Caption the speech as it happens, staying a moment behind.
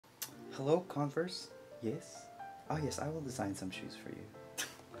Hello, Converse? Yes? Oh yes, I will design some shoes for you.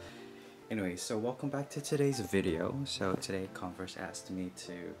 Anyway, so welcome back to today's video. So today Converse asked me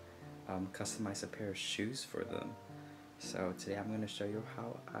to customize a pair of shoes for them. So today I'm going to show you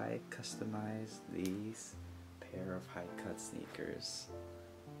how I customize these pair of high cut sneakers.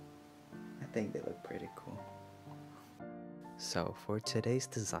 I think they look pretty cool. So for today's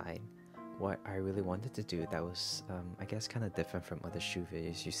design, what I really wanted to do that was I guess kind of different from other shoe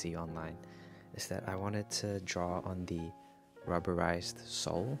videos you see online is that I wanted to draw on the rubberized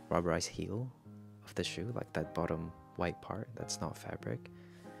sole, rubberized heel of the shoe, like that bottom white part that's not fabric,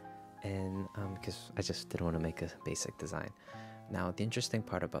 and because I just didn't want to make a basic design. Now the interesting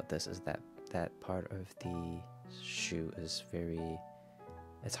part about this is that that part of the shoe is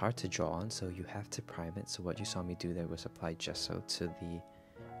it's hard to draw on, so you have to prime it. So what you saw me do there was apply gesso to the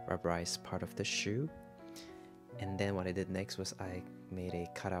rubberized part of the shoe, and then what I did next was I made a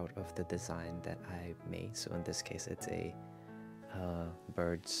cutout of the design that I made. So in this case it's a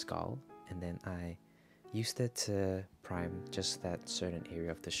bird skull, and then I used it to prime just that certain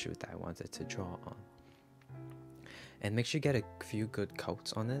area of the shoe that I wanted to draw on. And make sure you get a few good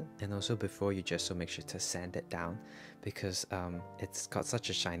coats on it, and also before you gesso, make sure to sand it down, because it's got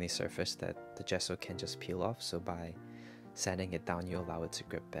such a shiny surface that the gesso can just peel off. So by sanding it down, you allow it to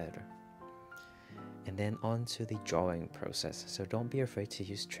grip better. And then on to the drawing process. So don't be afraid to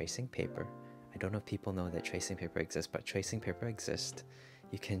use tracing paper. I don't know if people know that tracing paper exists, but tracing paper exists.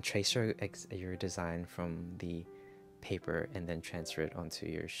 You can trace your design from the paper and then transfer it onto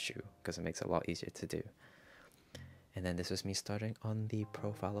your shoe, because it makes it a lot easier to do. And then this was me starting on the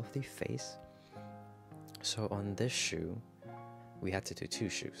profile of the face. So on this shoe, we had to do two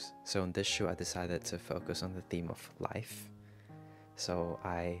shoes. So on this shoe, I decided to focus on the theme of life. So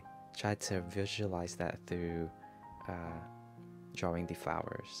I tried to visualize that through drawing the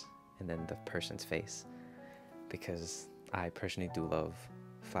flowers and then the person's face, because I personally do love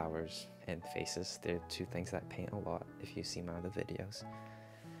flowers and faces. They're two things that I paint a lot if you see my other videos.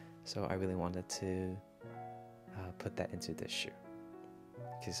 So I really wanted to put that into this shoe,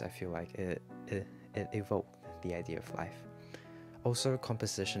 because I feel like it evoked the idea of life. Also,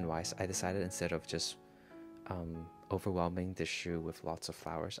 composition wise, I decided instead of just overwhelming the shoe with lots of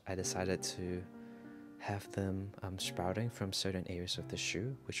flowers, I decided to have them sprouting from certain areas of the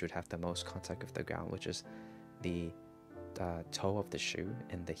shoe, which would have the most contact with the ground, which is the toe of the shoe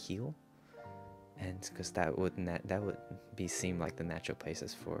and the heel, and because that would seem like the natural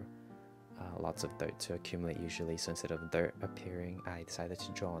places for lots of dirt to accumulate usually. So instead of dirt appearing, I decided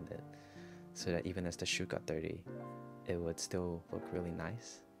to draw on it, so that even as the shoe got dirty, it would still look really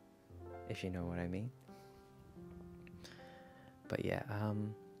nice, if you know what I mean. But yeah,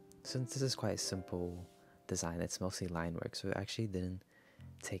 since this is quite a simple design, it's mostly line work, so it actually didn't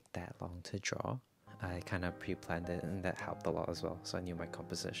take that long to draw. I kind of pre-planned it, and that helped a lot as well, so I knew my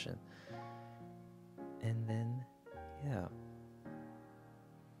composition. And then, yeah.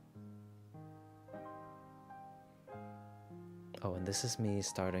 Oh, and this is me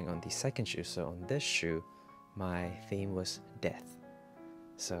starting on the second shoe. So on this shoe, my theme was death.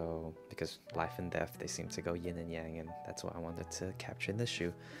 So, because life and death, they seem to go yin and yang, and that's what I wanted to capture in this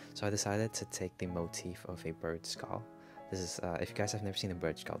shoe. So I decided to take the motif of a bird skull. This is, if you guys have never seen a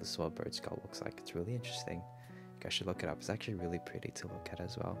bird skull, this is what a bird skull looks like. It's really interesting. You guys should look it up. It's actually really pretty to look at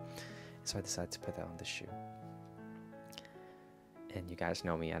as well. So I decided to put that on the shoe. And you guys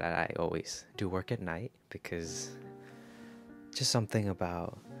know me, I always do work at night, because just something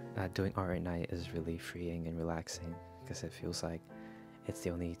about doing art at night is really freeing and relaxing, because it feels like it's the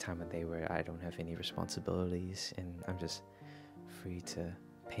only time of day where I don't have any responsibilities, and I'm just free to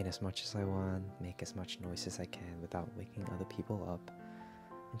paint as much as I want, make as much noise as I can without waking other people up,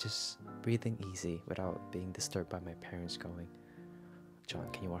 and just breathing easy without being disturbed by my parents going, "John,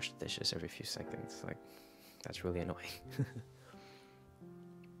 can you wash the dishes every few seconds?" Like, that's really annoying.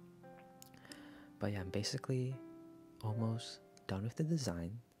 But yeah, I'm basically almost done with the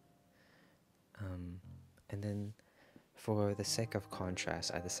design. And then for the sake of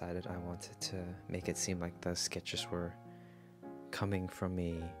contrast, I decided I wanted to make it seem like the sketches were coming from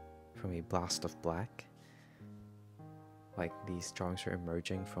a blast of black, like these drawings are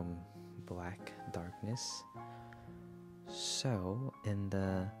emerging from black darkness. So in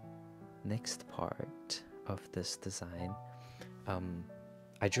the next part of this design,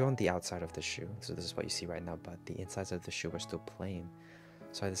 I drew on the outside of the shoe, so this is what you see right now, but the insides of the shoe were still plain,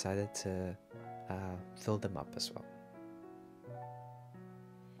 so I decided to fill them up as well.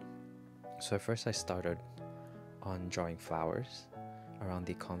 So at first I started on drawing flowers around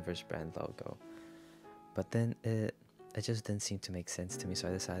the Converse brand logo, but then it just didn't seem to make sense to me, so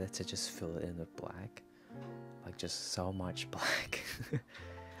I decided to just fill it in with black, like just so much black.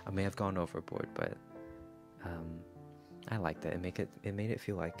 I may have gone overboard, but I liked it. It made it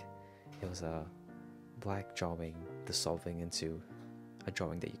feel like it was a black drawing dissolving into a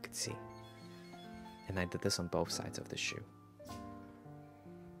drawing that you could see. And I did this on both sides of the shoe.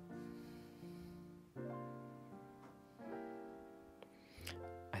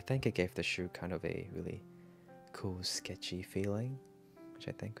 I think it gave the shoe kind of a really cool, sketchy feeling, which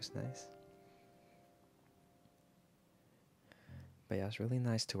I think was nice. But yeah, it's really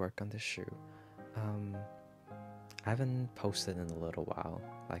nice to work on this shoe. I haven't posted in a little while.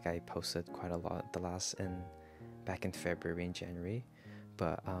 Like, I posted quite a lot back in February and January,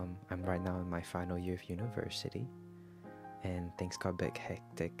 but I'm right now in my final year of university, and things got a bit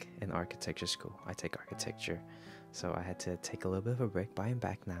hectic in architecture school. I take architecture, so I had to take a little bit of a break, but I'm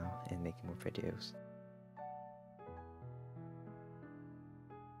back now and making more videos.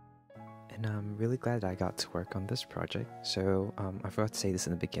 And I'm really glad I got to work on this project. So I forgot to say this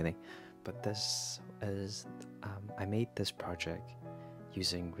in the beginning, but this is I made this project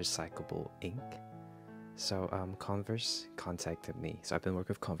using recyclable ink. So Converse contacted me. So I've been working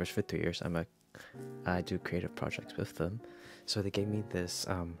with Converse for 3 years. I do creative projects with them. So they gave me this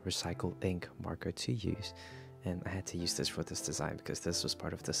recycled ink marker to use, and I had to use this for this design because this was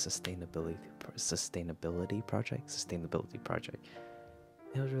part of the sustainability project.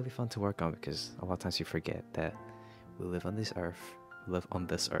 It was really fun to work on because a lot of times you forget that we live on this earth,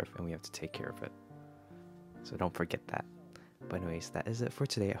 and we have to take care of it. So don't forget that. But anyways, that is it for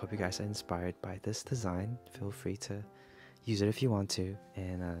today. I hope you guys are inspired by this design. Feel free to use it if you want to,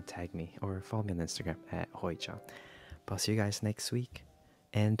 and tag me or follow me on Instagram at HoiJahn. But I'll see you guys next week.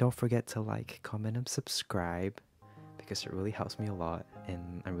 And don't forget to like, comment, and subscribe because it really helps me a lot,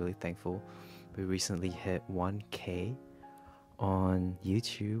 and I'm really thankful. We recently hit 1K on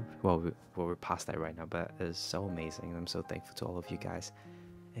YouTube. Well, we're past that right now, but it's so amazing, and I'm so thankful to all of you guys,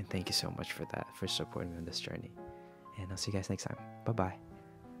 and thank you so much for that, for supporting me on this journey. And I'll see you guys next time. Bye bye.